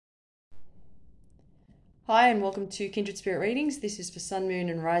Hi, and welcome to Kindred Spirit Readings. This is for Sun, Moon,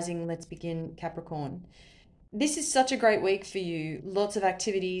 and Rising. Let's begin, Capricorn. This is such a great week for you. Lots of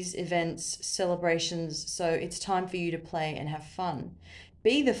activities, events, celebrations, so it's time for you to play and have fun.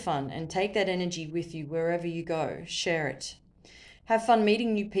 Be the fun and take that energy with you wherever you go. Share it. Have fun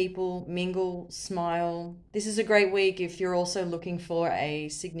meeting new people, mingle, smile. This is a great week if you're also looking for a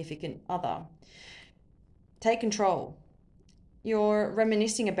significant other. Take control. You're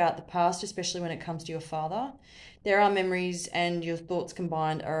reminiscing about the past, especially when it comes to your father. There are memories, and your thoughts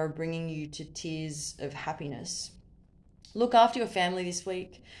combined are bringing you to tears of happiness. Look after your family this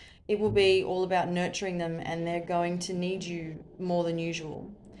week. It will be all about nurturing them, and they're going to need you more than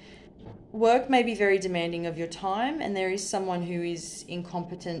usual. Work may be very demanding of your time, and there is someone who is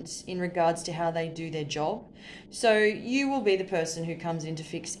incompetent in regards to how they do their job. So you will be the person who comes in to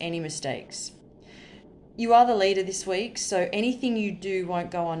fix any mistakes. You are the leader this week, so anything you do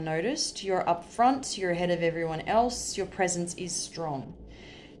won't go unnoticed. You're up front, you're ahead of everyone else, your presence is strong.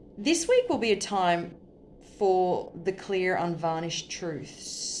 This week will be a time for the clear, unvarnished truth,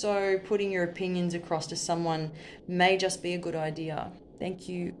 so putting your opinions across to someone may just be a good idea. Thank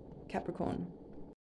you, Capricorn.